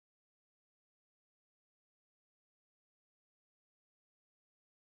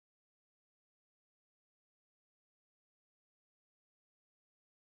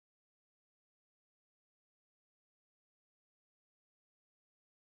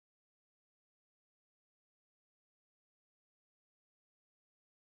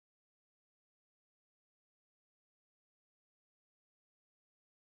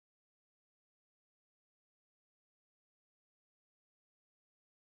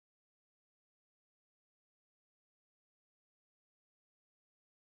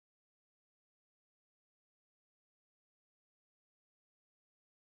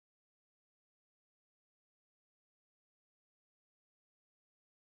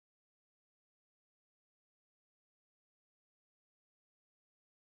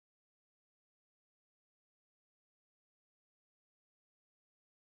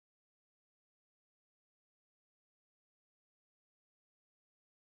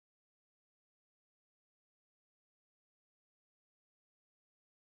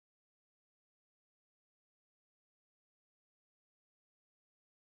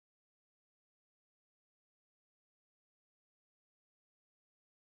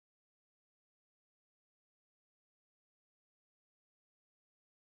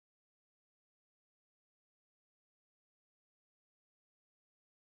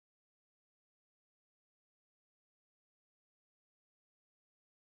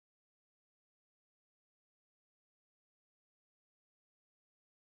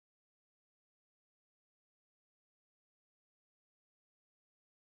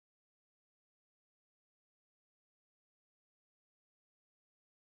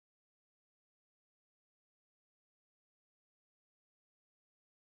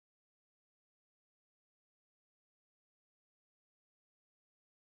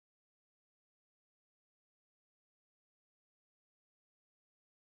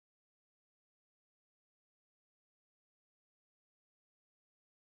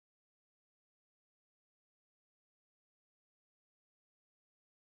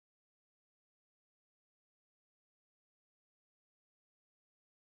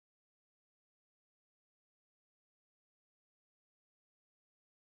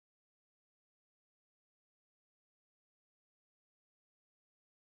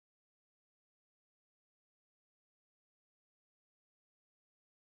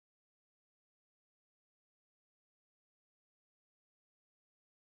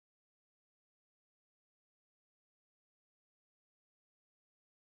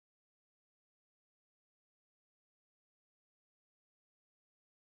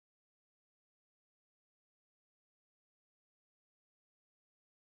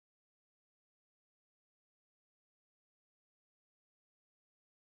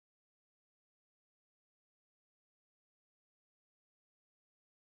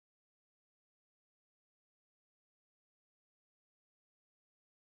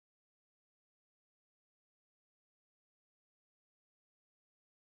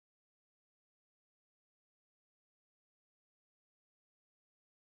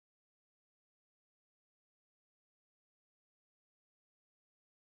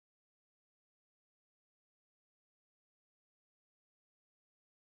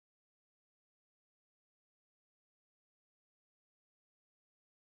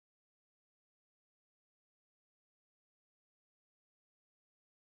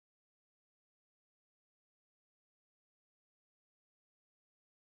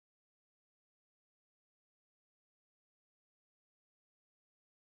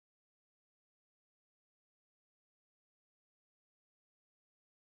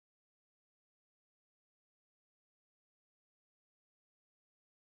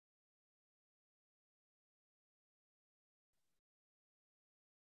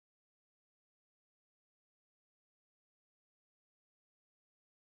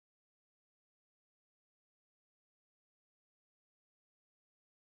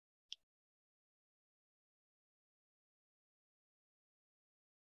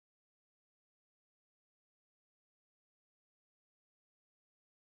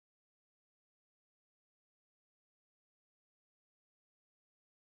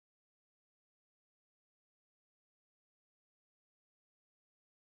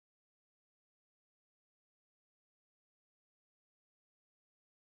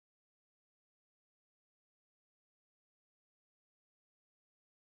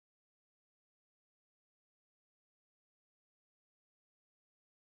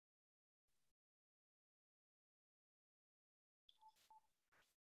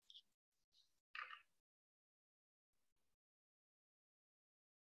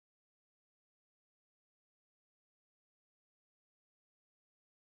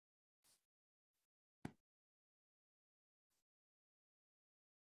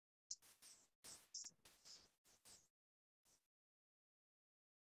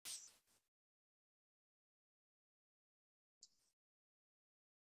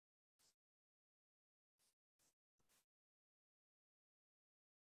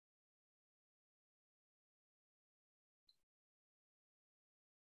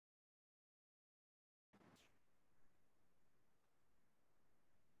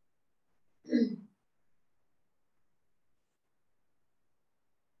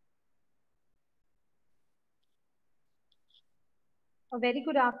A very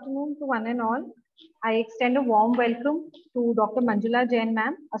good afternoon to one and all. I extend a warm welcome to Dr. Manjula Jain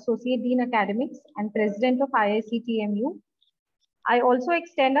ma'am, Associate Dean Academics and President of IIC Tmu. I also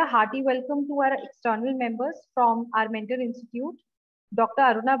extend a hearty welcome to our external members from our mentor institute, Dr.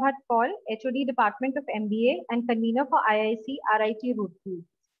 Aruna Bhatt Paul, HOD Department of MBA and convener for IIC RIT Roorkee,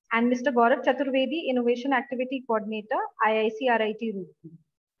 and Mr. Gaurav Chaturvedi, Innovation Activity Coordinator, IIC RIT Roorkee.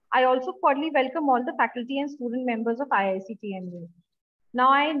 I also cordially welcome all the faculty and student members of IIC TMU. Now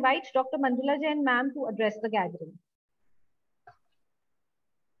I invite Dr. Manjula Jain ma'am to address the gathering.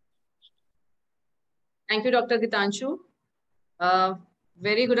 Thank you, Dr. Teerthanker.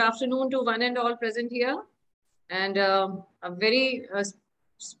 Very good afternoon to one and all present here. And a very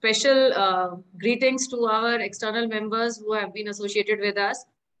special greetings to our external members who have been associated with us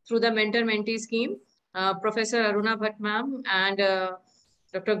through the mentor-mentee scheme, Professor Aruna Bhatt ma'am and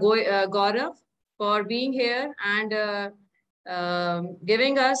Dr. Gaurav for being here and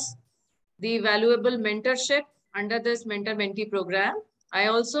giving us the valuable mentorship under this mentor-mentee program. I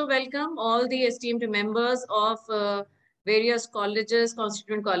also welcome all the esteemed members of various colleges,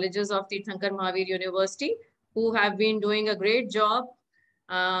 constituent colleges of Teerthanker Mahaveer University, who have been doing a great job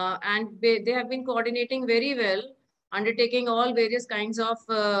and they have been coordinating very well, undertaking all various kinds of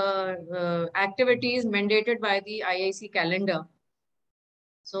activities mandated by the IIC calendar.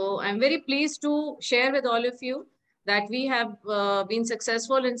 So I'm very pleased to share with all of you that we have been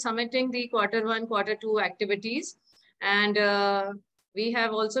successful in submitting the Q1, Q2 activities. And we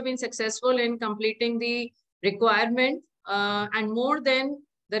have also been successful in completing the requirement and more than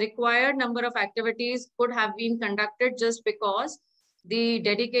the required number of activities could have been conducted just because the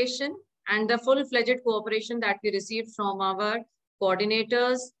dedication and the full-fledged cooperation that we received from our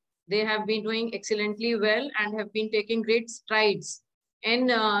coordinators. They have been doing excellently well and have been taking great strides in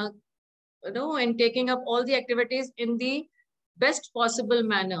in taking up all the activities in the best possible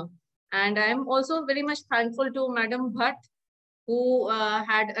manner. And I am also very much thankful to Madam Bhatt, who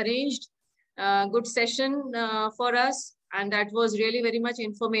had arranged a good session for us, and that was really very much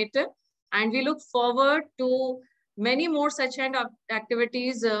informative. And we look forward to many more such kind of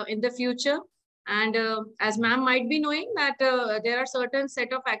activities in the future. And as ma'am might be knowing that there are certain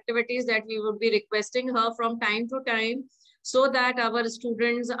set of activities that we would be requesting her from time to time, so that our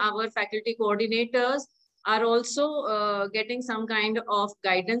students, our faculty coordinators are also getting some kind of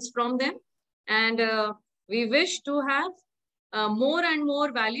guidance from them. And we wish to have more and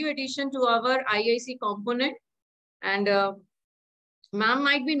more value addition to our IIC component. And ma'am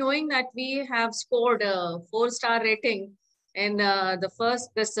might be knowing that we have scored a 4-star rating in this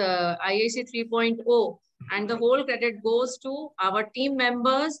IIC 3.0, and the whole credit goes to our team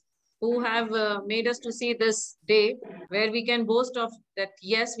members who have made us to see this day, where we can boast of that,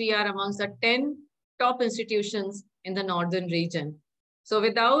 yes, we are amongst the 10 top institutions in the northern region. So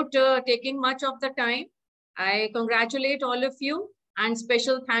without taking much of the time, I congratulate all of you, and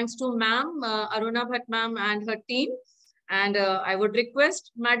special thanks to ma'am, Aruna Bhatt ma'am and her team. And I would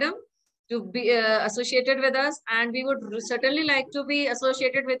request madam to be associated with us, and we would certainly like to be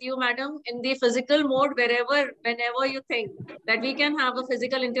associated with you, madam, in the physical mode, whenever you think that we can have a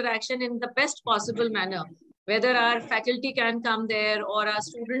physical interaction in the best possible manner, whether our faculty can come there or our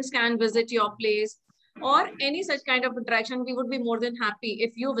students can visit your place or any such kind of interaction. We would be more than happy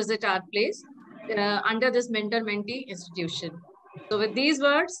if you visit our place under this mentor-mentee institution. So with these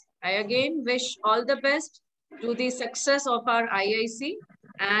words, I again wish all the best to the success of our IIC,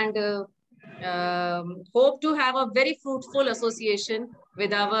 and hope to have a very fruitful association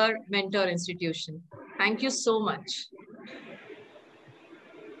with our mentor institution. Thank you so much.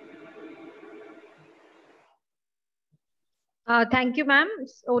 Thank you, ma'am.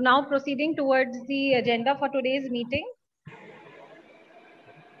 So now proceeding towards the agenda for today's meeting.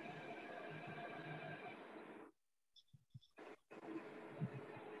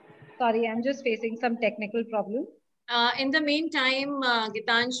 Sorry, I'm just facing some technical problem. In the meantime,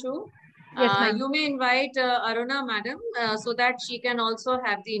 Gitanju, yes, you may invite Aruna madam so that she can also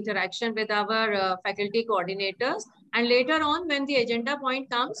have the interaction with our faculty coordinators. And later on, when the agenda point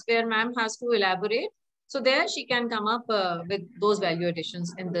comes where ma'am has to elaborate, so there she can come up with those value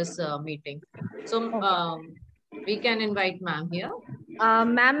additions in this meeting. So okay. We can invite ma'am here.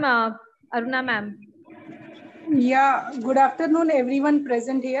 Ma'am, Aruna ma'am. Yeah, good afternoon everyone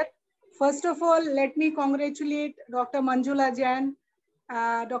present here. First of all, let me congratulate Dr. Manjula Jain,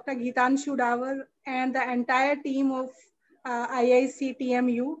 Dr. Teerthanker Davar, and the entire team of IIC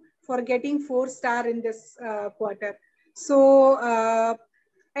TMU for getting 4-star in this quarter. So,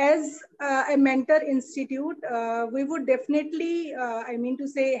 as a mentor institute, we would definitely,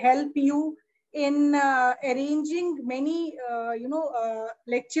 help you in arranging many,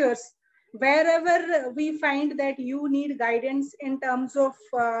 lectures wherever we find that you need guidance in terms of,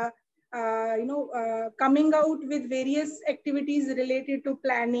 coming out with various activities related to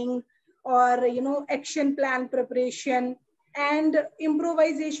planning or, action plan preparation and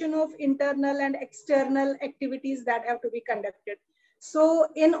improvisation of internal and external activities that have to be conducted. So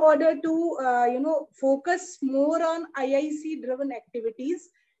in order to, focus more on IIC driven activities,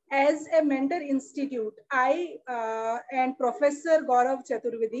 as a mentor institute, I and Professor Gaurav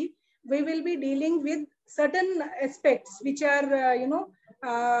Chaturvedi, we will be dealing with certain aspects which are,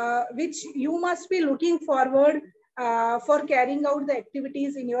 which you must be looking forward for carrying out the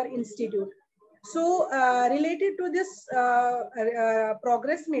activities in your institute. So related to this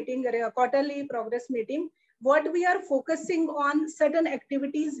progress meeting, quarterly progress meeting, what we are focusing on certain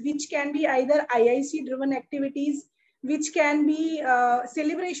activities which can be either IIC driven activities, which can be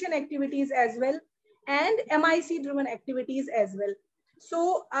celebration activities as well, and MIC driven activities as well.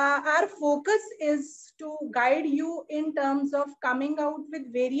 So our focus is to guide you in terms of coming out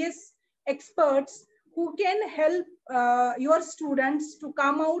with various experts who can help your students to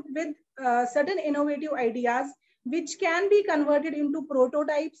come out with certain innovative ideas which can be converted into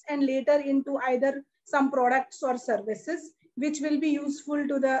prototypes and later into either some products or services which will be useful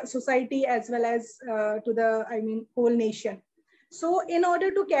to the society as well as to the, whole nation. So in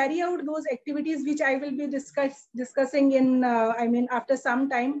order to carry out those activities, which I will be discussing in, after some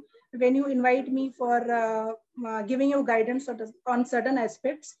time, when you invite me for giving you guidance on certain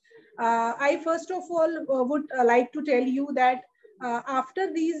aspects, I first of all would like to tell you that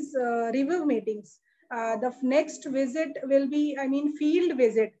after these review meetings, the next visit will be, field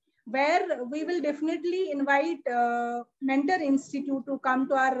visit, where we will definitely invite Mentor Institute to come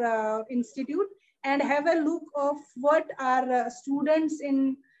to our institute and have a look of what our students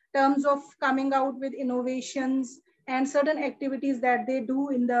in terms of coming out with innovations and certain activities that they do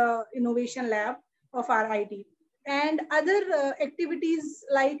in the innovation lab of our IT. And other activities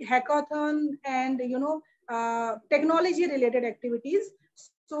like hackathon and, technology related activities.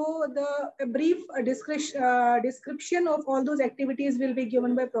 So the brief description of all those activities will be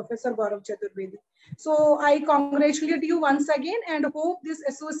given by Professor Gaurav Chaturvedi. So I congratulate you once again and hope this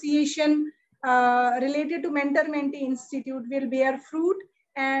association related to Mentor-Mentee Institute will bear fruit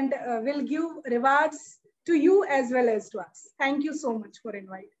and will give rewards to you as well as to us. Thank you so much for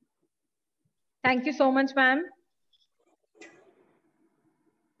inviting. Thank you so much, ma'am.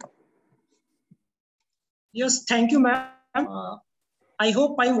 Yes, thank you, ma'am. I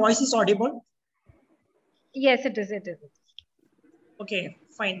hope my voice is audible. Yes, it is. It is. Okay,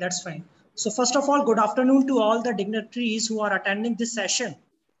 fine. That's fine. So first of all, good afternoon to all the dignitaries who are attending this session.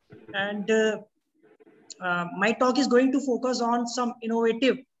 And my talk is going to focus on some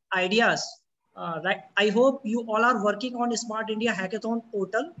innovative ideas. Right. I hope you all are working on Smart India Hackathon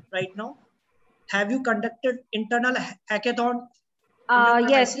portal right now. Have you conducted internal hackathon?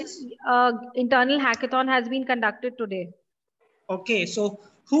 Yes, internal hackathon has been conducted today. Okay, so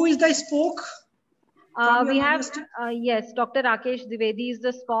who is the spoke? We have, yes, Dr. Rakesh Dwivedi is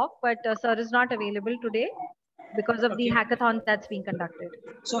the spoke, but sir is not available today because of the hackathon that's being conducted.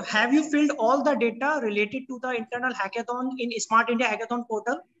 So have you filled all the data related to the internal hackathon in Smart India Hackathon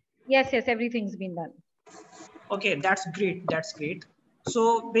portal? Yes, yes, everything's been done. Okay, that's great. That's great.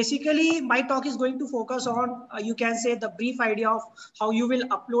 So basically my talk is going to focus on, you can say, the brief idea of how you will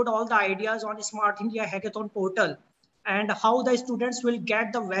upload all the ideas on Smart India Hackathon portal and how the students will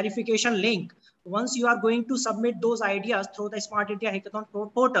get the verification link. Once you are going to submit those ideas through the Smart India Hackathon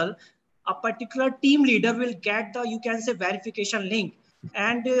portal, a particular team leader will get the, you can say, verification link,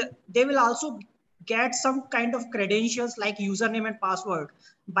 and they will also get some kind of credentials like username and password.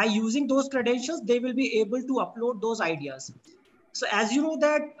 By using those credentials, they will be able to upload those ideas. So as you know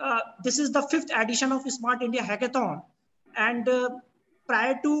that this is the 5th edition of Smart India Hackathon, and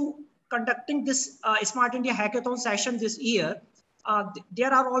prior to conducting this Smart India Hackathon session this year,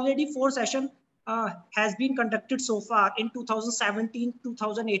 there are already 4 sessions has been conducted so far in 2017,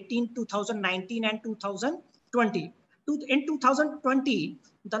 2018, 2019, and 2020. In 2020,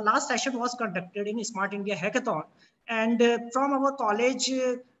 the last session was conducted in Smart India Hackathon, and from our college,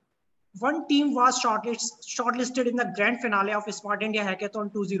 one team was shortlisted in the grand finale of Smart India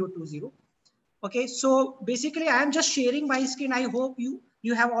Hackathon 2020. Okay, so basically I am just sharing my screen. I hope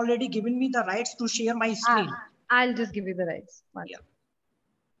you have already given me the rights to share my screen. I'll just give you the rights. Yeah.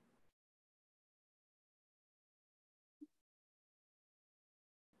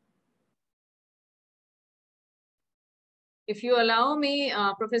 If you allow me,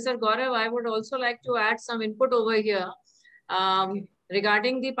 Professor Gaurav, I would also like to add some input over here.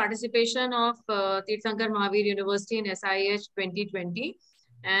 regarding the participation of Teerthanker Mahaveer University in SIH 2020.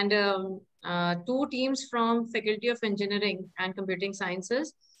 And 2 teams from Faculty of Engineering and Computing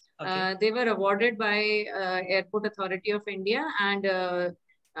Sciences. Okay. They were awarded by Airport Authority of India, and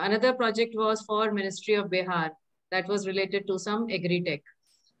another project was for Ministry of Bihar that was related to some agri-tech.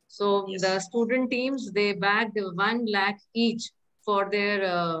 So Yes. the student teams, they bagged 1 lakh each for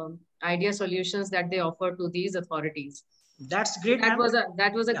their idea solutions that they offer to these authorities. That's great.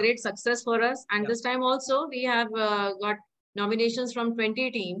 That was a great success for us. And this time also we have got nominations from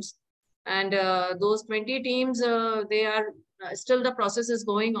 20 teams, and those 20 teams, they are still, the process is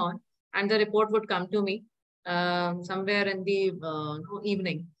going on, and the report would come to me somewhere in the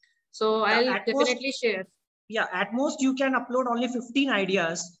evening. So I'll definitely share. Yeah, at most you can upload only 15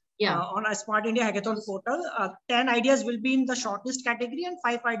 ideas on a Smart India Hackathon portal. 10 ideas will be in the shortlist category, and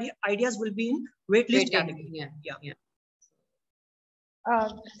 5 ideas will be in waitlist category. Yeah.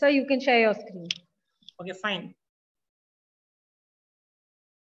 So you can share your screen. Okay, fine.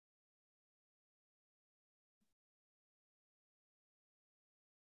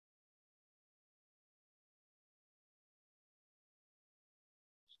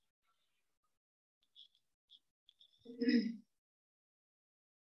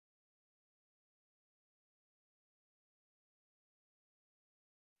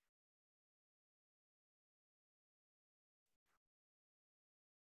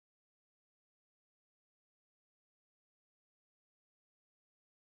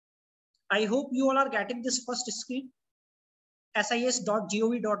 I hope you all are getting this first screen,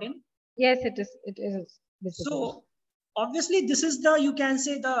 sis.gov.in. Yes, it is. It is visible. So obviously this is the, you can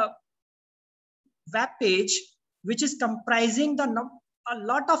say, the web page which is comprising a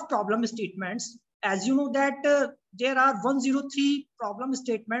lot of problem statements. As you know that there are 103 problem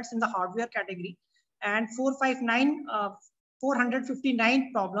statements in the hardware category and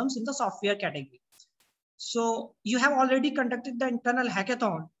 459 problems in the software category. So you have already conducted the internal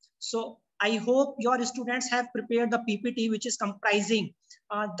hackathon. So I hope your students have prepared the PPT, which is comprising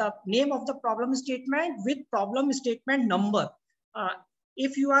the name of the problem statement with problem statement number.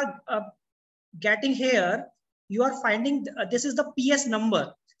 If you are getting here, you are finding this is the PS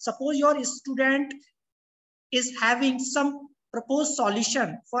number. Suppose your student is having some proposed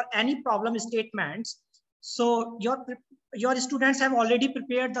solution for any problem statements. So your students have already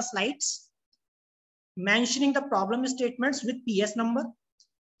prepared the slides mentioning the problem statements with PS number.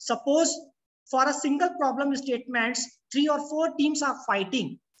 Suppose for a single problem statements, 3 or 4 teams are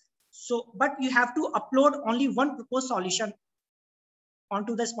fighting. So, but you have to upload only one proposed solution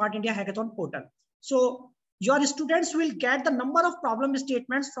onto the Smart India Hackathon portal. So your students will get the number of problem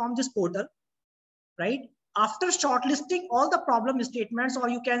statements from this portal, right? After shortlisting all the problem statements, or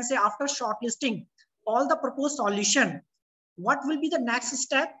you can say after shortlisting all the proposed solution, what will be the next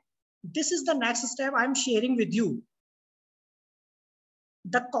step? This is the next step I'm sharing with you.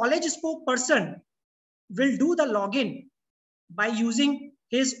 The college spokesperson will do the login by using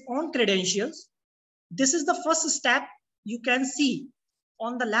his own credentials. This is the first step you can see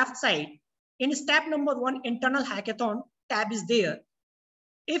on the left side. In step number 1, internal hackathon tab is there.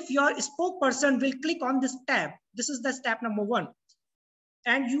 If your spokesperson will click on this tab, this is the step number 1,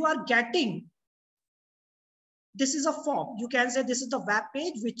 and you are getting, this is a form. You can say this is the web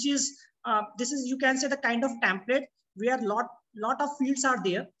page, which is, this is, you can say, the kind of template where lot of fields are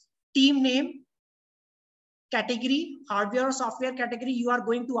there. Team name, category, hardware or software category, you are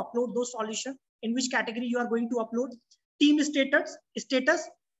going to upload those solutions. In which category you are going to upload. Team status,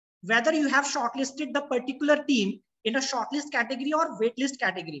 whether you have shortlisted the particular team in a shortlist category or waitlist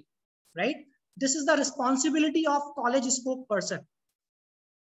category, right? This is the responsibility of college spokesperson.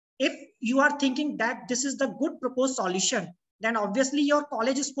 If you are thinking that this is the good proposed solution, then obviously your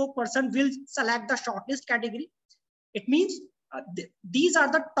college spokesperson will select the shortlist category. It means these are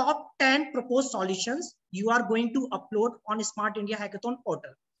the top 10 proposed solutions you are going to upload on Smart India Hackathon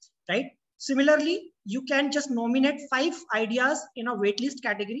portal, right? Similarly, you can just nominate 5 ideas in a waitlist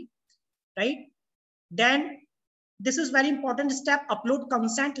category, right? Then this is very important step, upload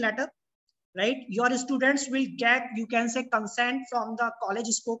consent letter, right? Your students will get, you can say, consent from the college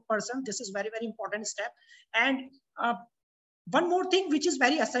spokesperson. This is very, very important step. And one more thing which is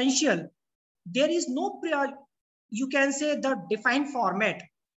very essential, there is no you can say the defined format.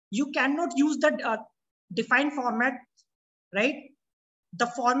 You cannot use the defined format, right? The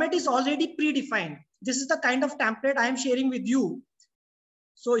format is already predefined. This is the kind of template I am sharing with you.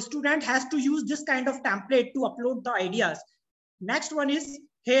 So student has to use this kind of template to upload the ideas. Next one is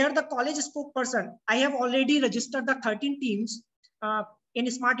here the college spokesperson. I have already registered the 13 teams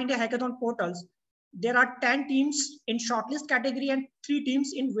in Smart India Hackathon portals. there are 10 teams in shortlist category and 3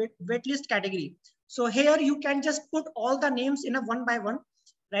 teams in waitlist category. So here you can just put all the names in a one by one,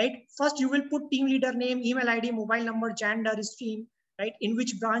 right? First, you will put team leader name, email ID, mobile number, gender, stream, right? In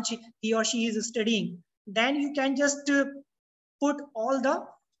which branch he or she is studying. Then you can just put all the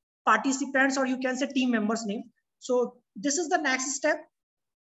participants, or you can say team members name. So this is the next step,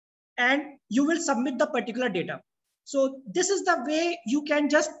 and you will submit the particular data. So this is the way you can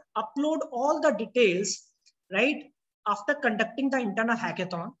just upload all the details, right? After conducting the internal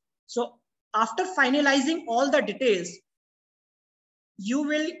hackathon. So after finalizing all the details, you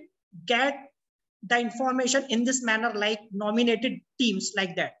will get the information in this manner, like nominated teams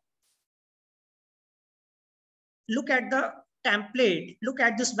like that. Look at the template, look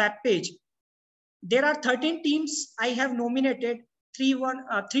at this web page. There are 13 teams I have nominated, 3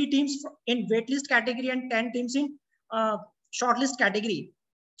 teams in waitlist category and 10 teams in shortlist category.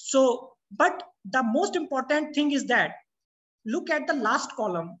 So, but the most important thing is that look at the last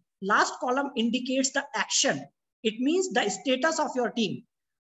column. Last column indicates the action. It means the status of your team.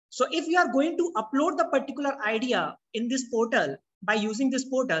 So if you are going to upload the particular idea in this portal by using this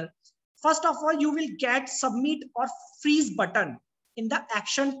portal, first of all, you will get submit or freeze button in the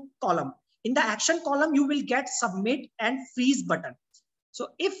action column. In the action column, you will get submit and freeze button. So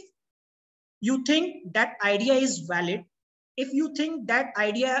if you think that idea is valid, if you think that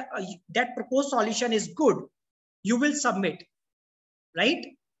idea, that proposed solution is good, you will submit, right?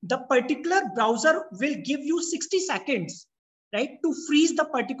 The particular browser will give you 60 seconds, right, to freeze the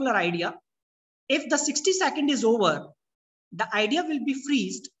particular idea. If the 60 seconds is over, the idea will be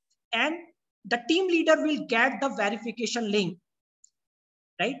freezed and the team leader will get the verification link,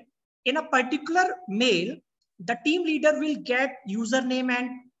 right? In a particular mail, the team leader will get username and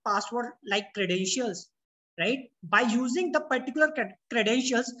password like credentials, right? By using the particular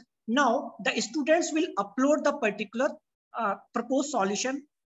credentials, now the students will upload the particular proposed solution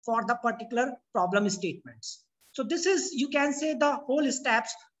for the particular problem statements. So this is, you can say, the whole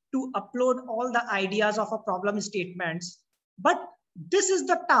steps to upload all the ideas of a problem statements. But this is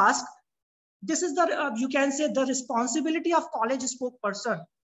the task. This is the, you can say, the responsibility of college spokesperson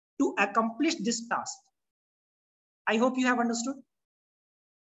to accomplish this task. I hope you have understood.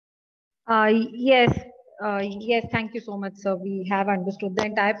 Yes. Yes, thank you so much, sir. We have understood the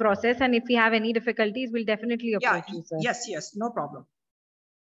entire process, and if we have any difficulties, we'll definitely approach you, sir. Yes, no problem.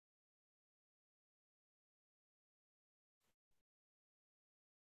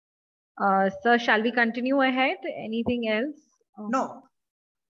 Sir, shall we continue ahead? Anything else? No.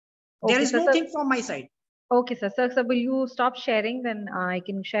 Okay, There is sir, nothing from my side. Okay, sir. Sir, will you stop sharing? Then I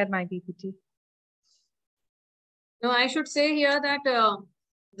can share my PPT. No, I should say here that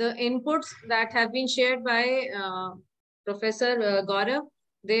the inputs that have been shared by Professor Gaurav,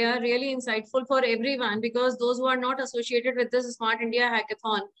 they are really insightful for everyone, because those who are not associated with this Smart India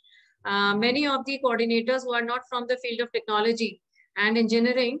Hackathon, many of the coordinators who are not from the field of technology and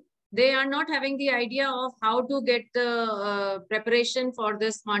engineering, they are not having the idea of how to get the preparation for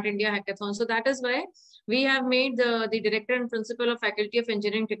this Smart India Hackathon. So that is why we have made the Director and Principal of Faculty of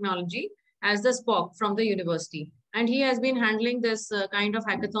Engineering Technology as the SPOC from the university. And he has been handling this kind of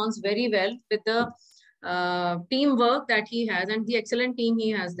hackathons very well with the teamwork that he has and the excellent team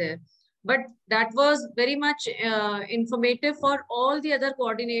he has there. But that was very much informative for all the other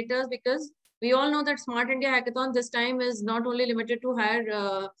coordinators, because we all know that Smart India Hackathon this time is not only limited to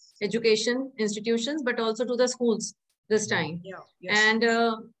higher education institutions, but also to the schools this time. Yeah, yes. And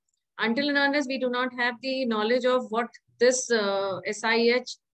until and unless we do not have the knowledge of what this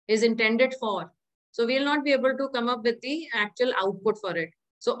SIH is intended for, so we will not be able to come up with the actual output for it.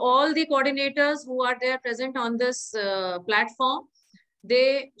 So all the coordinators who are there present on this platform,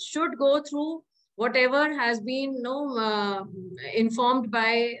 they should go through whatever has been informed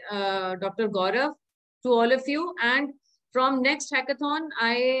by Dr. Gaurav to all of you. And from next hackathon,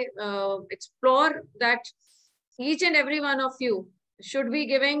 I explore that each and every one of you should be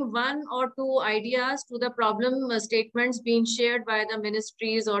giving 1 or 2 ideas to the problem statements being shared by the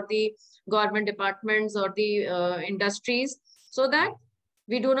ministries or the government departments or the industries, so that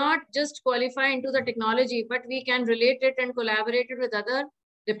we do not just qualify into the technology, but we can relate it and collaborate it with other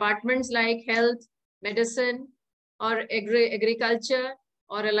departments like health, medicine, or agriculture,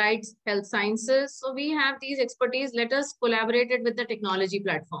 or allied health sciences. So we have these expertise. Let us collaborate it with the technology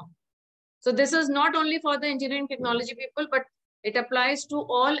platform. So this is not only for the engineering technology people, but it applies to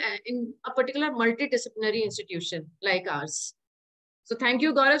all in a particular multidisciplinary institution like ours. So thank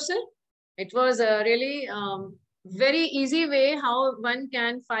you, Gaurav sir. It was a really very easy way how one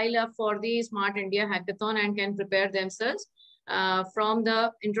can file up for the Smart India Hackathon and can prepare themselves. from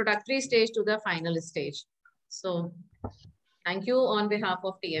the introductory stage to the final stage. So thank you on behalf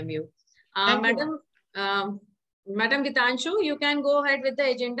of TMU. Madam Gitanshu, you can go ahead with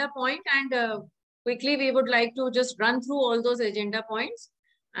the agenda point, and quickly we would like to just run through all those agenda points.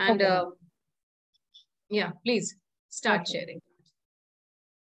 And yeah, please start sharing.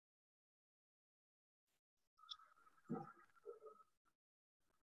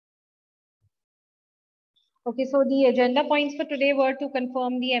 Okay, so the agenda points for today were to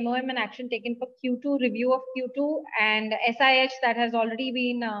confirm the MOM and action taken for Q2, review of Q2 and SIH that has already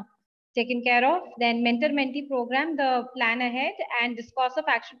been taken care of. Then mentor-mentee program, the plan ahead, and discourse of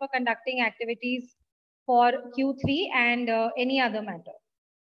action for conducting activities for Q3 and any other matter.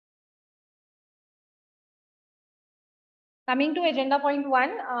 Coming to agenda point 1,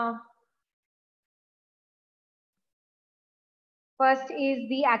 first is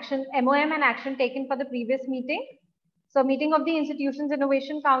the action, MOM and action taken for the previous meeting. So meeting of the Institutions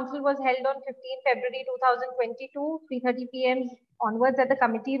Innovation Council was held on 15 February 2022, 3:30 p.m. onwards at the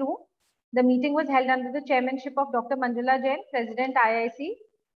committee room. The meeting was held under the chairmanship of Dr. Manjula Jain, President IIC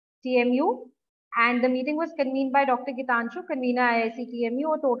TMU, and the meeting was convened by Dr. Gitanshu, convener IIC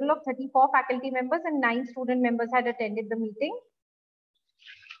TMU. A total of 34 faculty members and 9 student members had attended the meeting.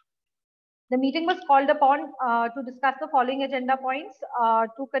 The meeting was called upon to discuss the following agenda points: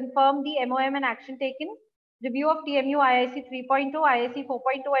 to confirm the MOM and action taken, review of TMU IIC 3.0, IIC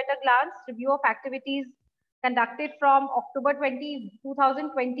 4.0 at a glance, review of activities conducted from October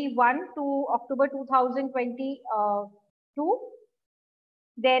 2021 to October 2022.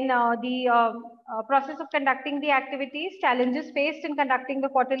 Then the process of conducting the activities, challenges faced in conducting the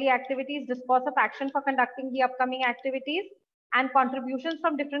quarterly activities, discourse of action for conducting the upcoming activities, and contributions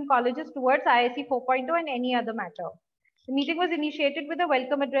from different colleges towards IIC 4.0 and any other matter. The meeting was initiated with a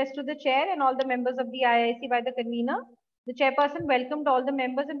welcome address to the chair and all the members of the IIC by the convener. The chairperson welcomed all the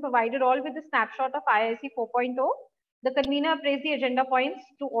members and provided all with a snapshot of IIC 4.0. The convener appraised the agenda points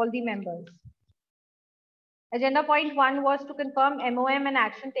to all the members. Agenda point 1 was to confirm MOM and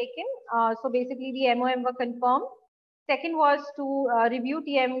action taken. So basically the MOM were confirmed. Second was to review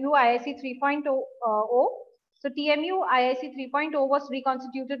TMU IIC 3.0. So TMU IIC 3.0 was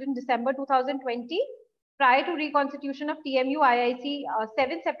reconstituted in December 2020. Prior to reconstitution of TMU IIC,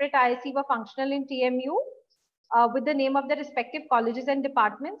 7 separate IIC were functional in TMU with the name of the respective colleges and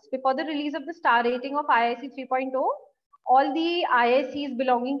departments. Before the release of the star rating of IIC 3.0, all the IICs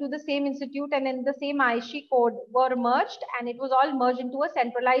belonging to the same institute and in the same IIC code were merged, and it was all merged into a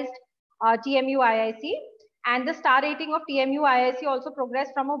centralized TMU IIC. And the star rating of TMU IIC also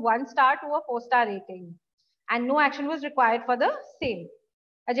progressed from a 1-star to a 4-star rating, and no action was required for the same.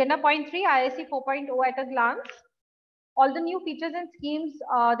 Agenda point 3, IIC 4.0 at a glance. All the new features and schemes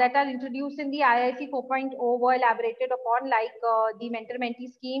that are introduced in the IIC 4.0 were elaborated upon, like the mentor-mentee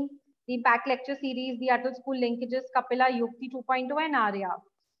scheme, the impact lecture series, the Atal School linkages, Kapila, Yukti 2.0 and ARIA.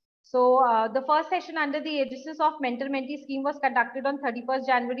 So the first session under the aegis of mentor-mentee scheme was conducted on 31st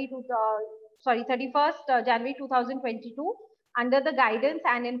January 2022 under the guidance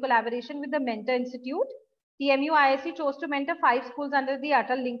and in collaboration with the Mentor Institute. TMU IIC chose to mentor 5 schools under the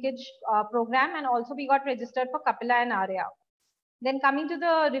Atal linkage program, and also we got registered for Kapila and ARIA. Then coming to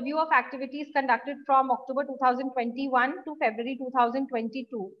the review of activities conducted from October 2021 to February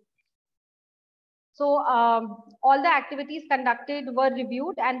 2022. So all the activities conducted were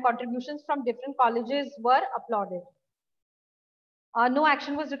reviewed and contributions from different colleges were applauded. No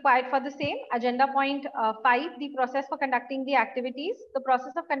action was required for the same. Agenda point 5, the process for conducting the activities. The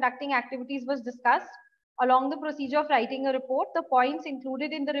process of conducting activities was discussed. Along the procedure of writing a report, the points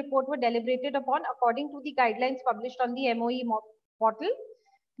included in the report were deliberated upon according to the guidelines published on the MOE portal.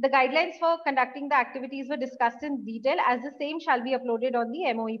 The guidelines for conducting the activities were discussed in detail, as the same shall be uploaded on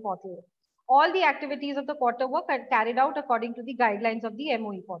the MOE portal. All the activities of the quarter were carried out according to the guidelines of the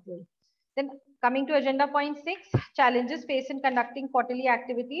MOE portal. Then coming to agenda point 6, challenges faced in conducting quarterly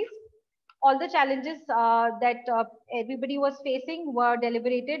activities. All the challenges that everybody was facing were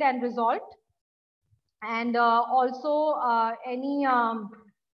deliberated and resolved. And also any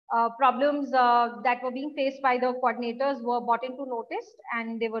problems that were being faced by the coordinators were brought into notice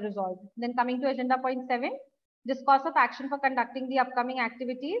and they were resolved. Then coming to agenda point 7, discourse of action for conducting the upcoming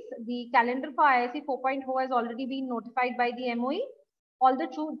activities. The calendar for IIC 4.0 has already been notified by the MOE. All the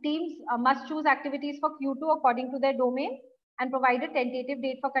teams must choose activities for Q2 according to their domain and provide a tentative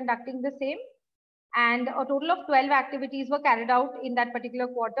date for conducting the same. And a total of 12 activities were carried out in that particular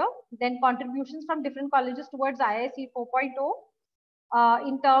quarter. Then contributions from different colleges towards IIC 4.0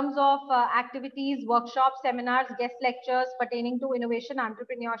 in terms of activities, workshops, seminars, guest lectures pertaining to innovation,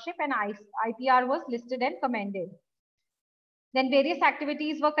 entrepreneurship and IPR was listed and commended. Then various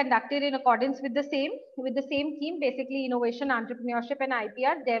activities were conducted in accordance with the same theme, basically innovation, entrepreneurship, and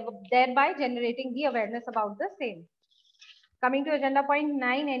IPR, thereby generating the awareness about the same. Coming to agenda point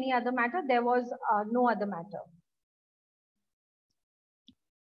 9, any other matter? There was no other matter.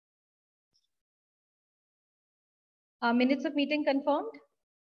 Minutes of meeting confirmed.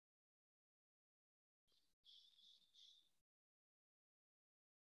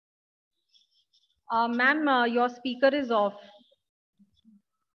 Ma'am, your speaker is off.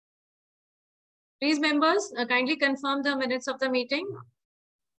 Please, members, kindly confirm the minutes of the meeting.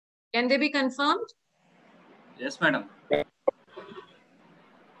 Can they be confirmed? Yes, madam.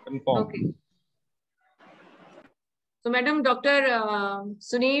 Confirm. Okay. So, Madam, Dr.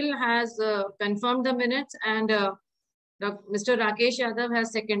 Sunil has confirmed the minutes, and Mr. Rakesh Yadav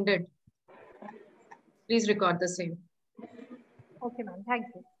has seconded. Please record the same. Okay, ma'am. Thank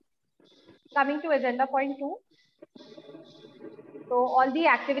you. Coming to agenda point 2. So all the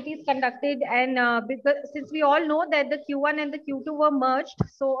activities conducted, and because since we all know that the Q1 and the Q2 were merged,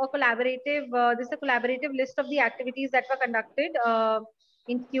 so a collaborative, this is a collaborative list of the activities that were conducted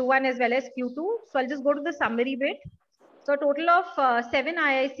in Q1 as well as Q2. So I'll just go to the summary bit. So a total of 7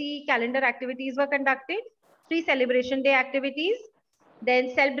 IIC calendar activities were conducted, 3 celebration day activities,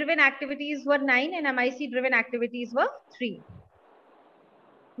 then self-driven activities were 9 and MIC-driven activities were 3.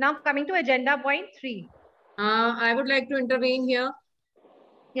 Now coming to agenda point 3. I would like to intervene here.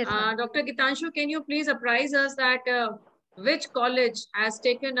 Yes, Dr. Gitanshu, can you please apprise us that which college has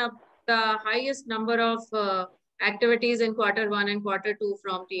taken up the highest number of activities in Q1 and Q2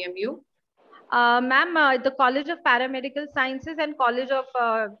 from TMU? Ma'am, the College of Paramedical Sciences and College of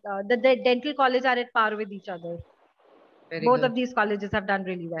the Dental College are at par with each other. Both of these colleges have done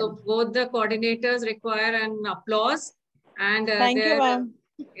really well. So both the coordinators require an applause, and Thank you, ma'am.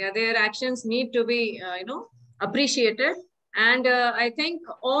 Their actions need to be appreciated. And I think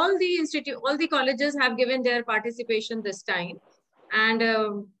all the colleges have given their participation this time. And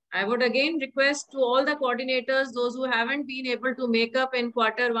I would again request to all the coordinators, those who haven't been able to make up in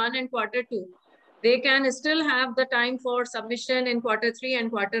Q1 and Q2, they can still have the time for submission in Q3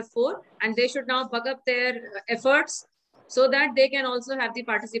 and Q4, and they should now bug up their efforts so that they can also have the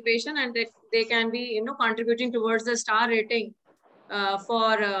participation, and they can be contributing towards the star rating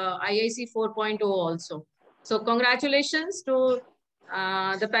for IIC 4.0 also. So congratulations to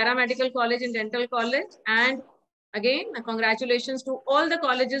the Paramedical College and Dental College, and again congratulations to all the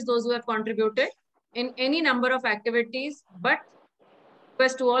colleges, those who have contributed in any number of activities, but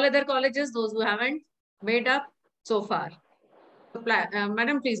request to all other colleges, those who haven't made up so far.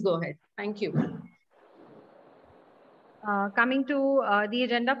 Madam, please go ahead. Thank you. Coming to the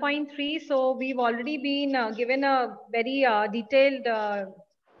agenda point 3, so we've already been given a very detailed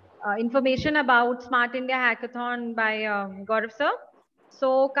information about Smart India Hackathon by Gaurav sir.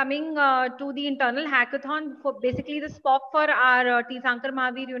 So coming to the internal hackathon, for basically the SPOC for our Teerthanker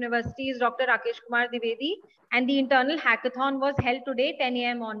Mahaveer University is Dr. Rakesh Kumar Dwivedi, and the internal hackathon was held today 10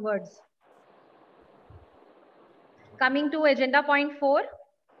 AM onwards. Coming to agenda point 4,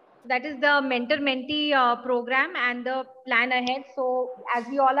 that is the mentor-mentee program and the plan ahead. So as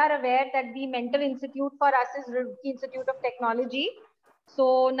we all are aware that the mentor institute for us is Roorkee Institute of Technology.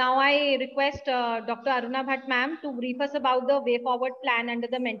 So now I request Dr. Aruna Bhatt ma'am to brief us about the way forward plan under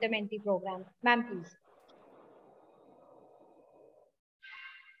the mentor-mentee program. Ma'am, please.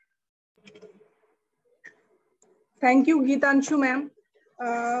 Thank you, Gitanshu ma'am.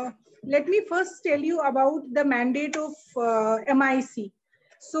 Let me first tell you about the mandate of MIC.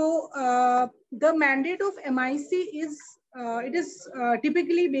 So the mandate of MIC is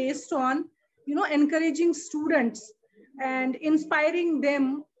typically based on encouraging students and inspiring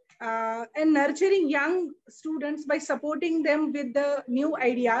them and nurturing young students by supporting them with the new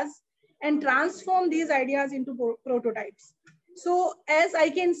ideas and transform these ideas into prototypes. So as I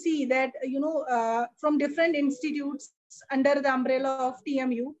can see that from different institutes under the umbrella of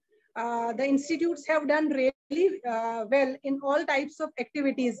TMU, the institutes have done really well in all types of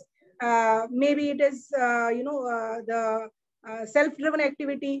activities. Maybe it is the self-driven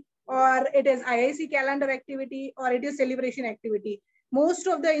activity, or it is IIC calendar activity, or it is celebration activity. Most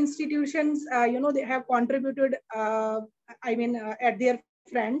of the institutions, they have contributed, at their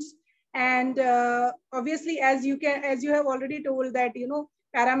friends. And obviously, as you have already told that,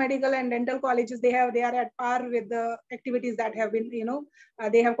 paramedical and dental colleges, they are at par with the activities that have been,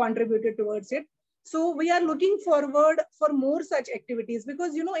 they have contributed towards it. So we are looking forward for more such activities,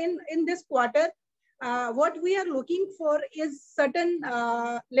 because, in this quarter, what we are looking for is certain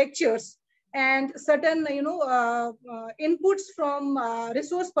lectures and certain, inputs from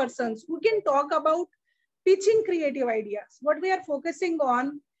resource persons who can talk about pitching creative ideas. What we are focusing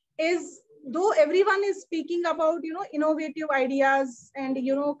on is, though everyone is speaking about, innovative ideas and,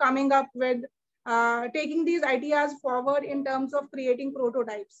 coming up with taking these ideas forward in terms of creating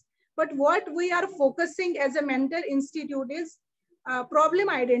prototypes. But what we are focusing as a mentor institute is problem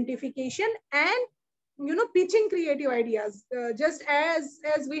identification and, pitching creative ideas. Just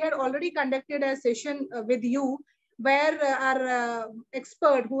as we had already conducted a session with you, where our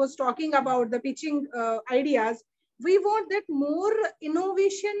expert who was talking about the pitching ideas, we want that more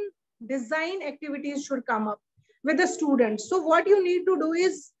innovation design activities should come up with the students. So what you need to do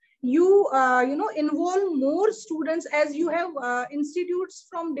is you involve more students, as you have institutes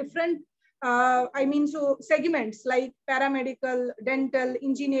from different so segments like paramedical, dental,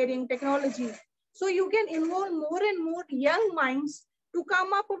 engineering, technology. So you can involve more and more young minds to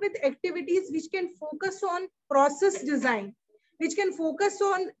come up with activities which can focus on process design, which can focus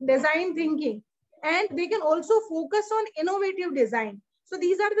on design thinking, and they can also focus on innovative design. So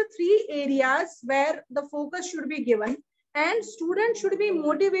these are the three areas where the focus should be given, and students should be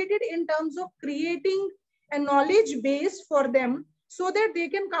motivated in terms of creating a knowledge base for them, so that they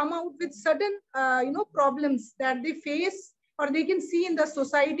can come out with certain problems that they face, or they can see in the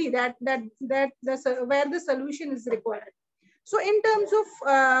society that where the solution is required. So in terms of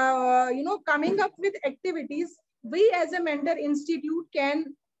coming up with activities, we as a mentor institute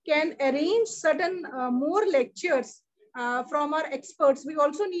can arrange certain more lectures from our experts. We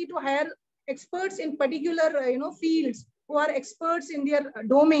also need to hire experts in particular fields, who are experts in their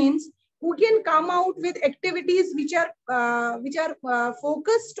domains, who can come out with activities which are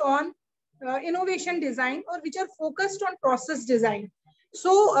focused on innovation design, or which are focused on process design.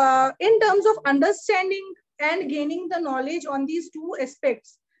 So in terms of understanding and gaining the knowledge on these two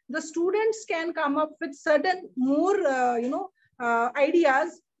aspects, the students can come up with certain more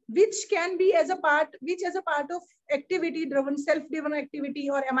ideas, which can be as a part of activity driven, self-driven activity,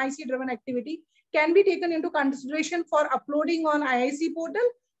 or MIC driven activity, can be taken into consideration for uploading on IIC portal,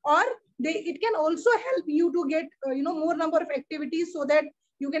 or it can also help you to get more number of activities, so that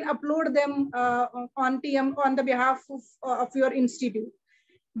you can upload them on the behalf of your institute.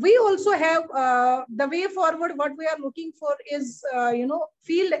 We also have the way forward. What we are looking for is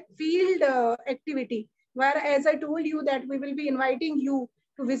field activity, where, as I told you, that we will be inviting you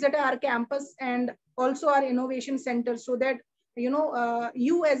to visit our campus and also our innovation center, so that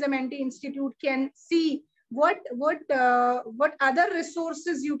you as a Mentee institute can see what other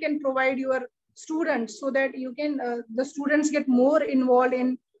resources you can provide your students, so that you can the students get more involved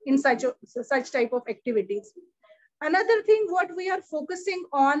in such type of activities. Another thing what we are focusing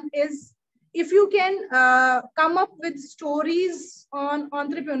on is, if you can come up with stories on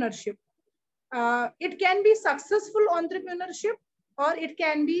entrepreneurship. It can be successful entrepreneurship, or it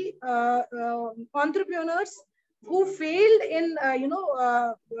can be entrepreneurs who failed in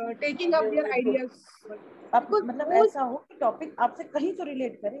taking up their ideas. आप मतलब ऐसा हो कि topic आपसे कहीं तो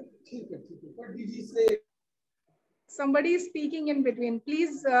relate करे. Somebody is speaking in between.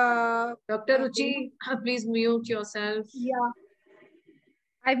 Please, Dr. Ruchi, please mute yourself. Yeah,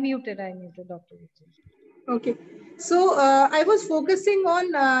 I muted, Dr. Ruchi. Okay. So I was focusing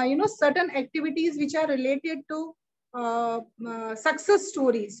on certain activities which are related to success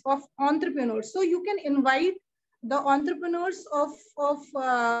stories of entrepreneurs. So you can invite the entrepreneurs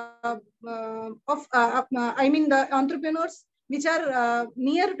the entrepreneurs which are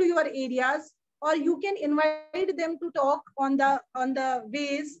near to your areas, or you can invite them to talk on the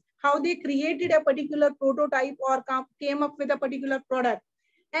ways how they created a particular prototype or came up with a particular product,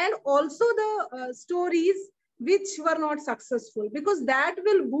 and also the stories which were not successful, because that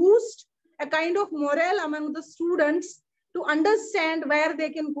will boost a kind of morale among the students to understand where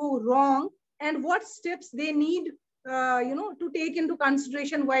they can go wrong and what steps they need to take into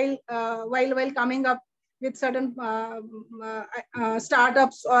consideration while coming up with certain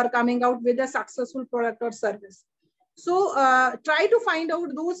startups, or coming out with a successful product or service. So try to find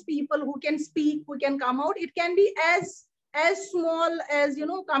out those people who can speak, who can come out. It can be as small as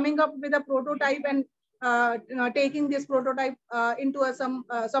coming up with a prototype and taking this prototype into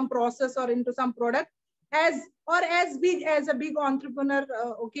some process or into some product, as big as a big entrepreneur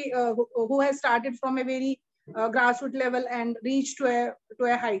who has started from a very grassroots level and reached to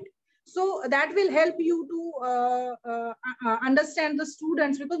a height. So that will help you to understand the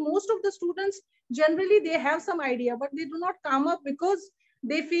students, because most of the students generally they have some idea, but they do not come up because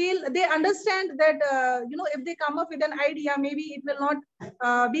they understand that if they come up with an idea, maybe it will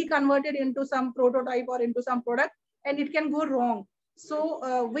not be converted into some prototype or into some product, and it can go wrong.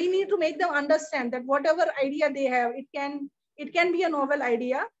 So we need to make them understand that whatever idea they have, it can be a novel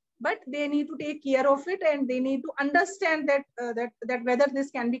idea, but they need to take care of it, and they need to understand that that whether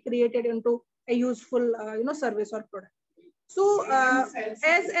this can be created into a useful service or product. So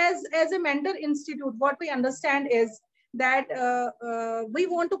as a mentor institute, what we understand is that we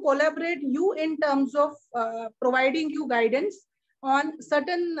want to collaborate you in terms of providing you guidance on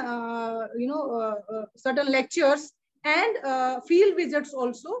certain certain lectures and field visits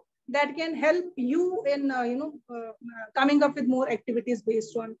also, that can help you in coming up with more activities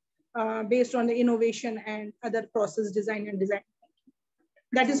based on the innovation and other process design and design.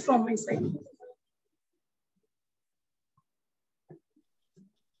 That is from my side.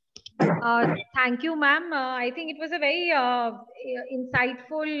 Thank you, ma'am. I think it was a very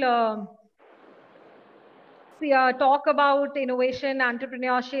insightful talk about innovation,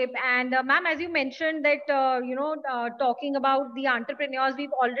 entrepreneurship, and ma'am, as you mentioned that talking about the entrepreneurs,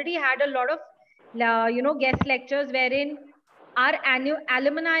 we've already had a lot of guest lectures wherein our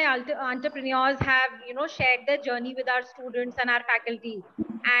alumni entrepreneurs have shared their journey with our students and our faculty,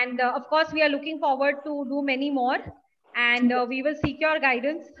 and of course we are looking forward to do many more, and we will seek your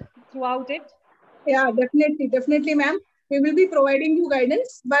guidance throughout it. Yeah, definitely, ma'am. We will be providing you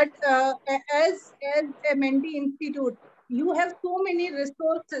guidance, but as a mentee institute, you have so many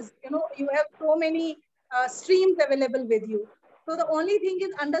resources, you have so many streams available with you. So the only thing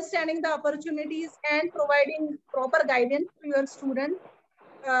is understanding the opportunities and providing proper guidance to your students.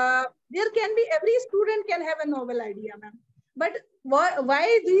 Every student can have a novel idea, ma'am. But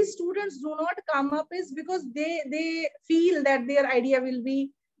why these students do not come up is because they feel that their idea will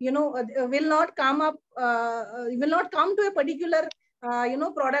be will not come to a particular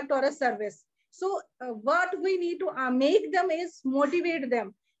product or a service. So what we need to make them is motivate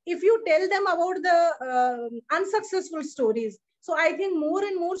them. If you tell them about the unsuccessful stories, so I think more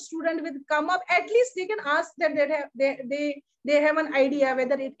and more students will come up. At least they can ask that they have an idea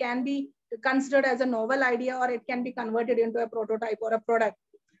whether it can be considered as a novel idea or it can be converted into a prototype or a product.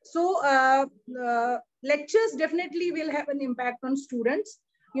 So lectures definitely will have an impact on students.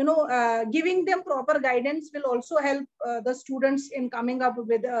 Giving them proper guidance will also help the students in coming up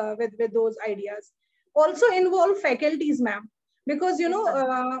with those ideas. Also involve faculties, ma'am, because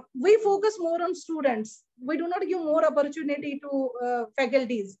we focus more on students. We do not give more opportunity to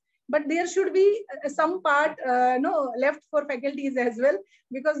faculties, but there should be some part left for faculties as well,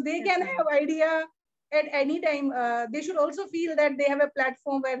 because they can have idea at any time. They should also feel that they have a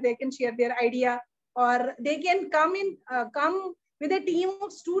platform where they can share their idea, or they can come with a team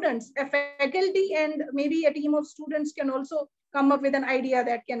of students. A faculty and maybe a team of students can also come up with an idea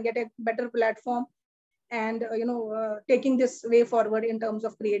that can get a better platform and taking this way forward in terms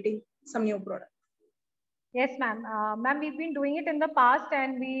of creating some new product. Yes, ma'am. Ma'am, we've been doing it in the past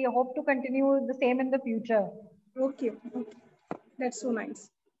and we hope to continue the same in the future. Okay. That's so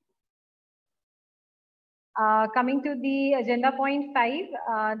nice. Coming to the agenda point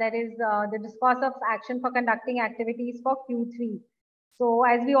 5, that is the discourse of action for conducting activities for Q3. So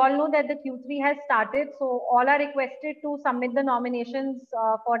as we all know that the Q3 has started, so all are requested to submit the nominations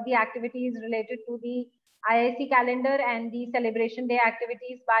for the activities related to the IIC calendar and the celebration day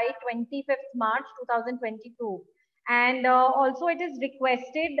activities by 25th March 2022. And also it is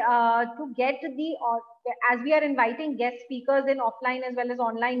requested to get the, as we are inviting guest speakers in offline as well as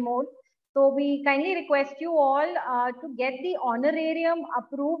online mode, so we kindly request you all to get the honorarium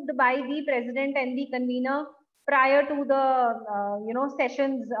approved by the president and the convener prior to the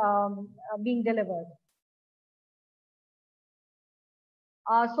sessions being delivered.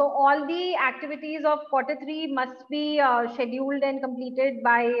 So all the activities of Q3 must be scheduled and completed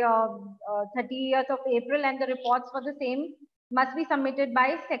by 30th of April, and the reports for the same must be submitted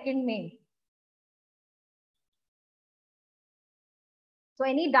by 2nd May. So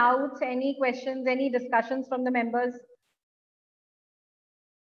any doubts, any questions, any discussions from the members?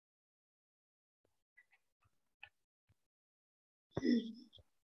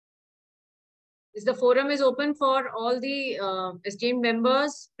 The forum is open for all the esteemed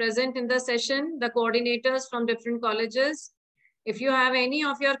members present in the session, the coordinators from different colleges. If you have any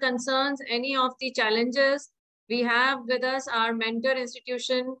of your concerns, any of the challenges, we have with us our mentor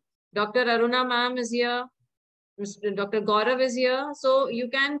institution, Dr. Aruna ma'am is here, Dr. Gaurav is here. So you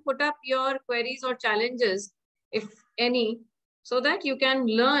can put up your queries or challenges, if any, so that you can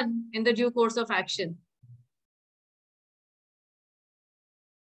learn in the due course of action.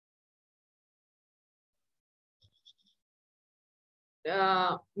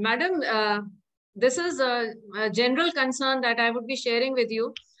 Madam, this is a general concern that I would be sharing with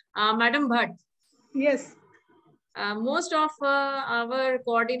you. Madam Bhatt. Yes. Most of our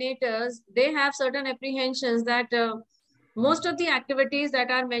coordinators, they have certain apprehensions that most of the activities that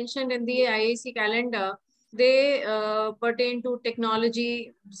are mentioned in the IIC calendar, they pertain to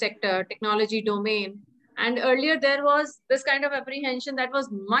technology sector, technology domain. And earlier there was this kind of apprehension that was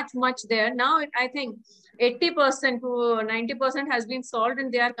much there. Now I think 80% to 90% has been solved,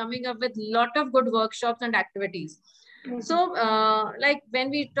 and they are coming up with lot of good workshops and activities. So like when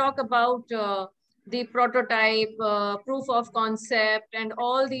we talk about the prototype, proof of concept, and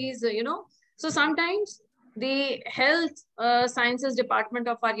all these, so sometimes the health sciences department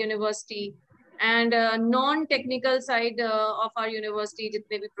of our university and non-technical side of our university,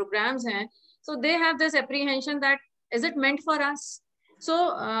 jitne bhi programs hain, so they have this apprehension that is it meant for us?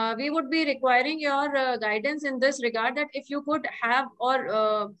 So we would be requiring your guidance in this regard, that if you could have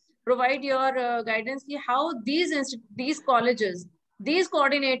or provide your guidance how these colleges, these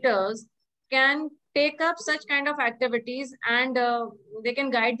coordinators can take up such kind of activities, and they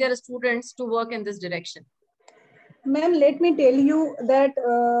can guide their students to work in this direction. Ma'am, let me tell you that,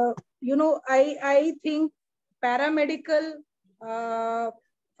 I think paramedical,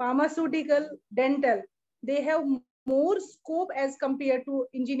 pharmaceutical, dental, they have more scope as compared to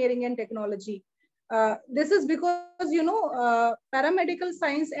engineering and technology. This is because, paramedical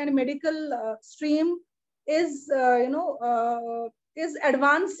science and medical stream is, is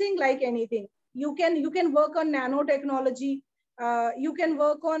advancing like anything. You can work on nanotechnology. You can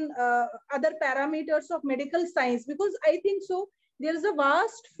work on other parameters of medical science, because I think so there is a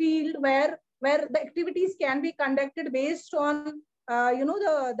vast field where the activities can be conducted based on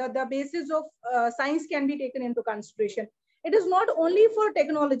the basis of science can be taken into consideration. It is not only for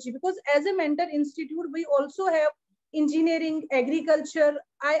technology, because as a mentor institute we also have engineering, agriculture.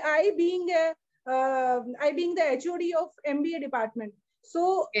 I being the HOD of MBA department,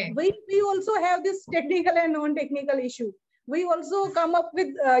 so okay. we also have this technical and non-technical issue. We also come up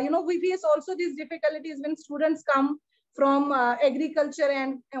with, we face also these difficulties when students come from agriculture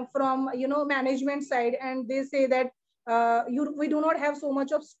and from, management side, and they say that we do not have so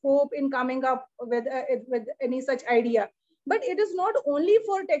much of scope in coming up with any such idea. But it is not only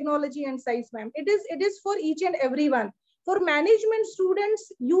for technology and science, ma'am. It is for each and everyone. For management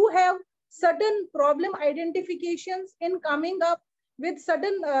students, you have certain problem identifications in coming up with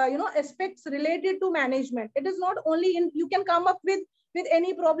certain aspects related to management. It is not only in, you can come up with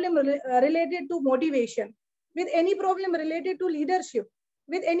any problem related to motivation, with any problem related to leadership,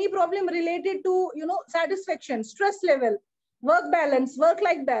 with any problem related to satisfaction, stress level, work balance,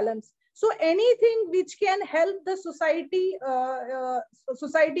 work-life balance. So anything which can help the society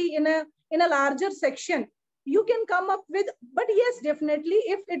in a larger section, you can come up with. But yes, definitely,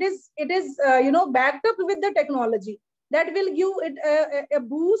 if it is backed up with the technology, that will give it a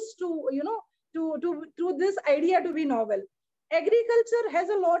boost to this idea to be novel. Agriculture has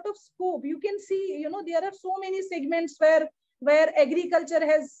a lot of scope. You can see, there are so many segments where agriculture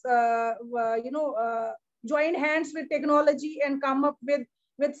has joined hands with technology and come up with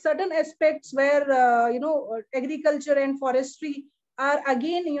certain aspects where agriculture and forestry are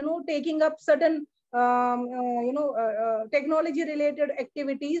again taking up certain technology related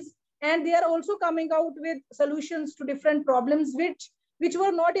activities, and they are also coming out with solutions to different problems which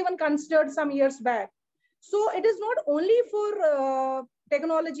were not even considered some years back. So it is not only for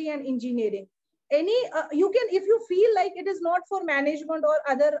technology and engineering. You can, if you feel like it is not for management or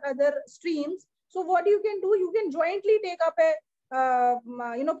other streams, so what you can do, you can jointly take up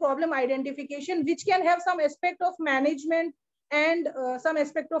a problem identification which can have some aspect of management and some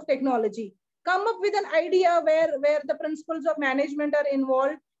aspect of technology. Come up with an idea where the principles of management are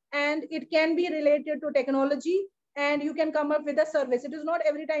involved, and it can be related to technology, and you can come up with a service. It is not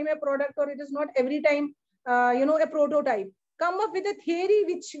every time a product, or it is not every time a prototype. Come up with a theory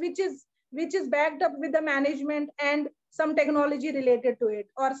which is backed up with the management and some technology related to it,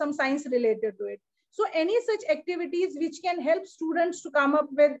 or some science related to it. So any such activities which can help students to come up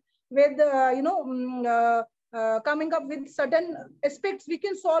with coming up with certain aspects, we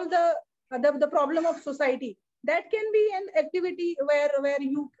can solve the problem of society. That can be an activity where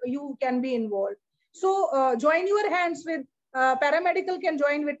you can be involved. So join your hands with paramedical can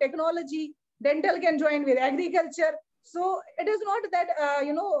join with technology, dental can join with agriculture. So it is not that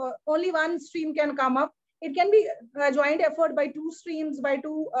only one stream can come up. It can be a joint effort by two streams, by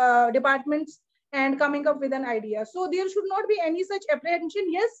two departments, and coming up with an idea. So there should not be any such apprehension.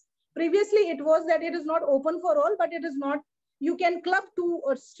 Yes, previously it was that it is not open for all, but it is not. You can club two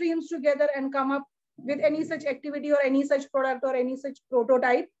streams together and come up with any such activity or any such product or any such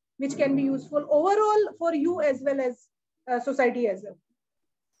prototype which can be useful overall for you as well as society as well.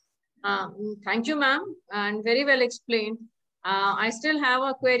 Thank you, ma'am, and very well explained. I still have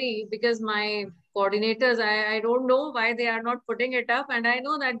a query because my coordinators, I don't know why they are not putting it up. And I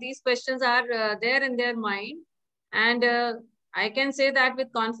know that these questions are there in their mind. And I can say that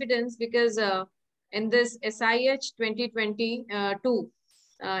with confidence because in this SIH 2022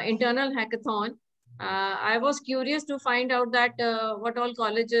 internal hackathon, I was curious to find out that what all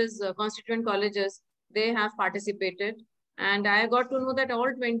colleges, constituent colleges, they have participated. And I got to know that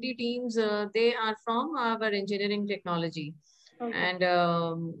all 20 teams, they are from our engineering technology. Okay.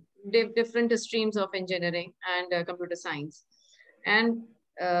 And different streams of engineering and computer science. And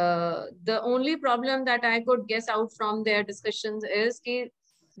the only problem that I could guess out from their discussions is that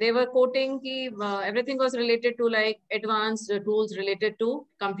they were quoting that everything was related to like advanced tools related to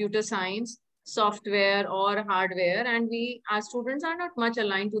computer science, software or hardware. And our students are not much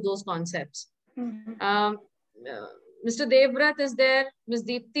aligned to those concepts. Mm-hmm. Mr. Devbrat is there. Ms.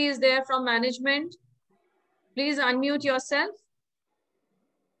 Deepti is there from management. Please unmute yourself.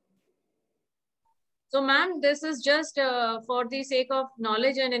 So, ma'am, this is just for the sake of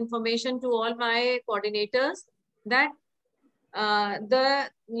knowledge and information to all my coordinators that the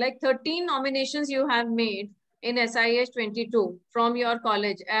 13 nominations you have made in SIH 22 from your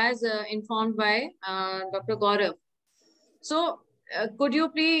college as informed by Dr. Gaurav. So, could you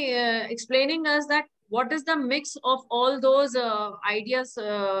please explaining us that what is the mix of all those ideas,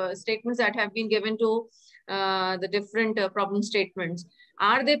 statements that have been given to the different problem statements?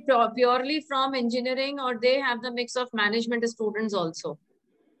 Are they purely from engineering or they have the mix of management students also?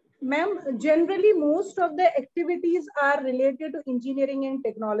 Ma'am, generally most of the activities are related to engineering and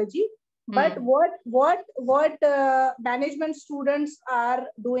technology. But what management students are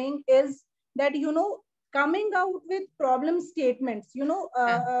doing is that, coming out with problem statements,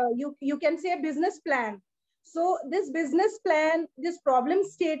 you can say a business plan. So this business plan, this problem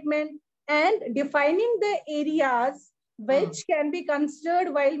statement, and defining the areas which can be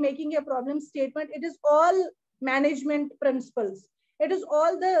considered while making a problem statement, it is all management principles. It is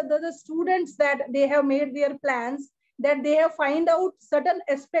all the students that they have made their plans, that they have find out certain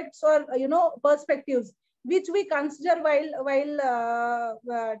aspects or perspectives which we consider while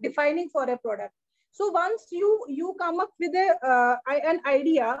defining for a product. So once you come up with an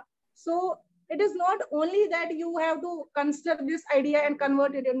idea, so it is not only that you have to consider this idea and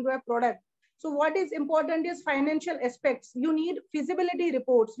convert it into a product. So what is important is financial aspects. You need feasibility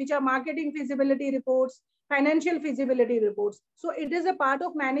reports, which are marketing feasibility reports, financial feasibility reports. So it is a part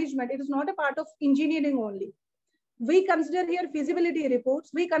of management. It is not a part of engineering only. We consider here feasibility reports.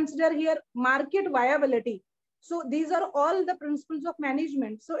 We consider here market viability. So these are all the principles of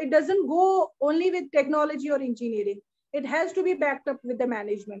management. So it doesn't go only with technology or engineering. It has to be backed up with the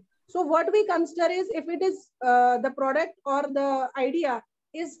management. So what we consider is if it is the product or the idea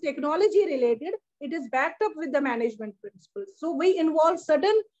is technology related, it is backed up with the management principles. So we involve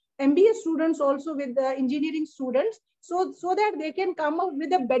certain MBA students also with the engineering students, so that they can come up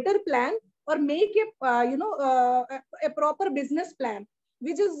with a better plan or make a proper business plan,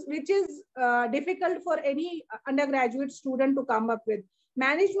 which is difficult for any undergraduate student to come up with.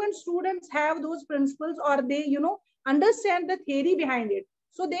 Management students have those principles, or they understand the theory behind it,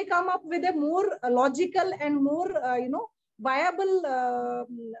 so they come up with a more logical and more viable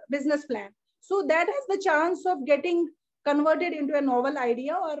business plan. So that has the chance of getting converted into a novel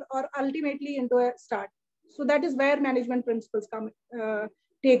idea or ultimately into a start. So that is where management principles come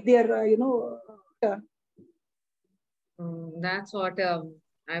take their turn. That's what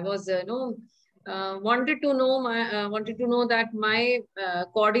I was wanted to know that my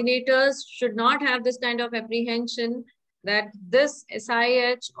coordinators should not have this kind of apprehension that this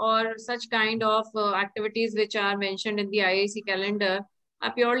SIH or such kind of activities which are mentioned in the IIC calendar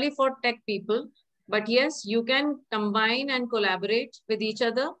are purely for tech people. But yes, you can combine and collaborate with each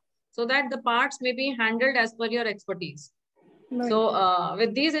other so that the parts may be handled as per your expertise. Right. So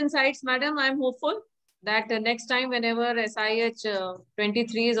with these insights, madam, I'm hopeful that next time whenever SIH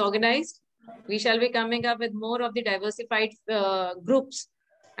 23 is organized, we shall be coming up with more of the diversified groups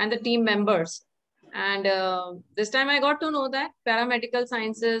and the team members. And this time I got to know that paramedical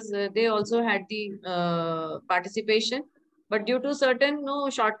sciences, they also had the participation. But due to certain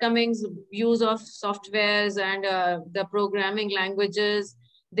shortcomings, use of softwares and the programming languages,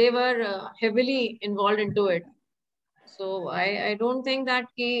 they were heavily involved into it. So I don't think that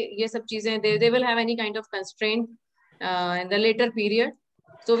they will have any kind of constraint in the later period.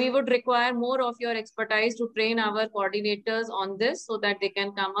 So we would require more of your expertise to train our coordinators on this so that they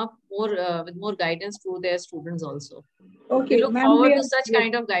can come up more with more guidance to their students also. Okay, we look forward to such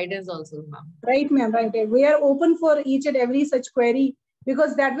kind of guidance also, ma'am. Right, ma'am, right. We are open for each and every such query,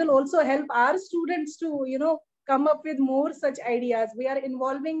 because that will also help our students to, come up with more such ideas. We are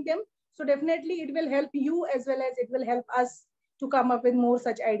involving them So definitely it will help you as well as it will help us to come up with more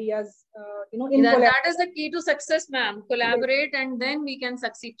such ideas. That is the key to success, ma'am. Collaborate, and then we can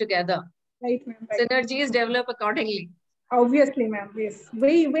succeed together. Right, ma'am. Right. Synergies develop accordingly. Obviously, ma'am. Yes,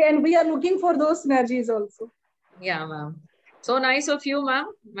 we are looking for those synergies also. Yeah, ma'am. So nice of you,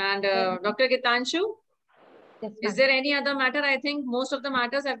 ma'am. And Dr. Gitanshu, Yes, is there any other matter? I think most of the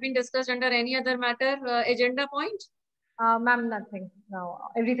matters have been discussed under any other matter agenda point. Ma'am, nothing. No,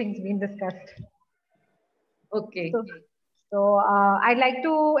 everything's been discussed. Okay. So I'd like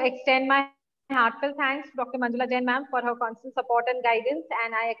to extend my heartfelt thanks to Dr. Manjula Jain ma'am for her constant support and guidance,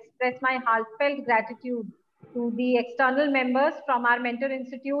 and I express my heartfelt gratitude to the external members from our Mentor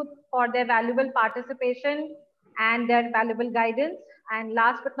Institute for their valuable participation and their valuable guidance. And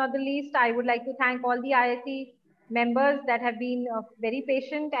last but not the least, I would like to thank all the IIT members that have been very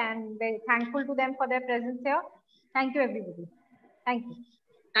patient, and very thankful to them for their presence here. Thank you, everybody. Thank you.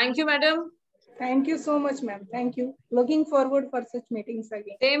 Thank you, madam. Thank you so much, ma'am. Thank you. Looking forward for such meetings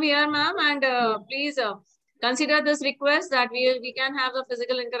again. Same here, ma'am. And please consider this request that we can have a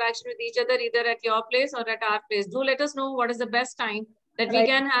physical interaction with each other either at your place or at our place. Do let us know what is the best time that we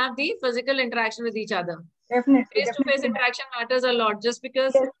can have the physical interaction with each other. Definitely. Face-to-face interaction matters a lot, just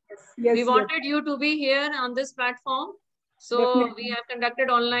because we wanted you to be here on this platform. So we have conducted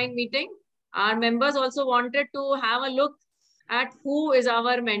online meeting. Our members also wanted to have a look at who is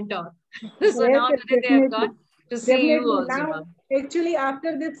our mentor. So now today they have got to see you also. Now, actually,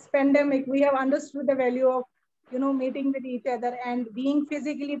 after this pandemic, we have understood the value of, meeting with each other, and being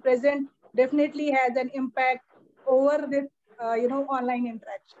physically present definitely has an impact over this, online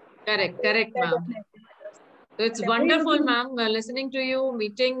interaction. Correct, ma'am. So it's wonderful, ma'am. Listening to you,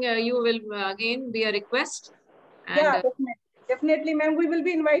 meeting you will again be a request. And yeah, definitely, ma'am. We will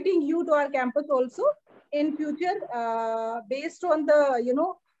be inviting you to our campus also in future, based on the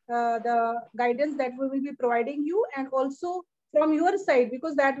the guidance that we will be providing you, and also from your side,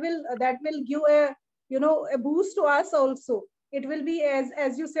 because that will give a a boost to us also. It will be,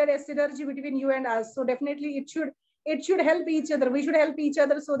 as you said, a synergy between you and us. So definitely it should help each other. We should help each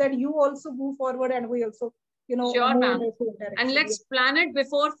other so that you also move forward and we also sure, ma'am. And let's plan it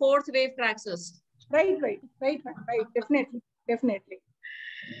before fourth wave cracks us. Right, ma'am. Right, definitely.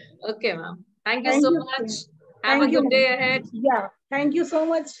 Okay, ma'am. Thank you so much. Have a good day ahead. Yeah, thank you so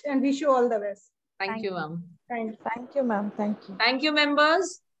much, and wish you all the best. Thank you, ma'am. Thank you, ma'am. Thank you. Thank you,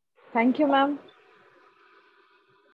 members. Thank you, ma'am.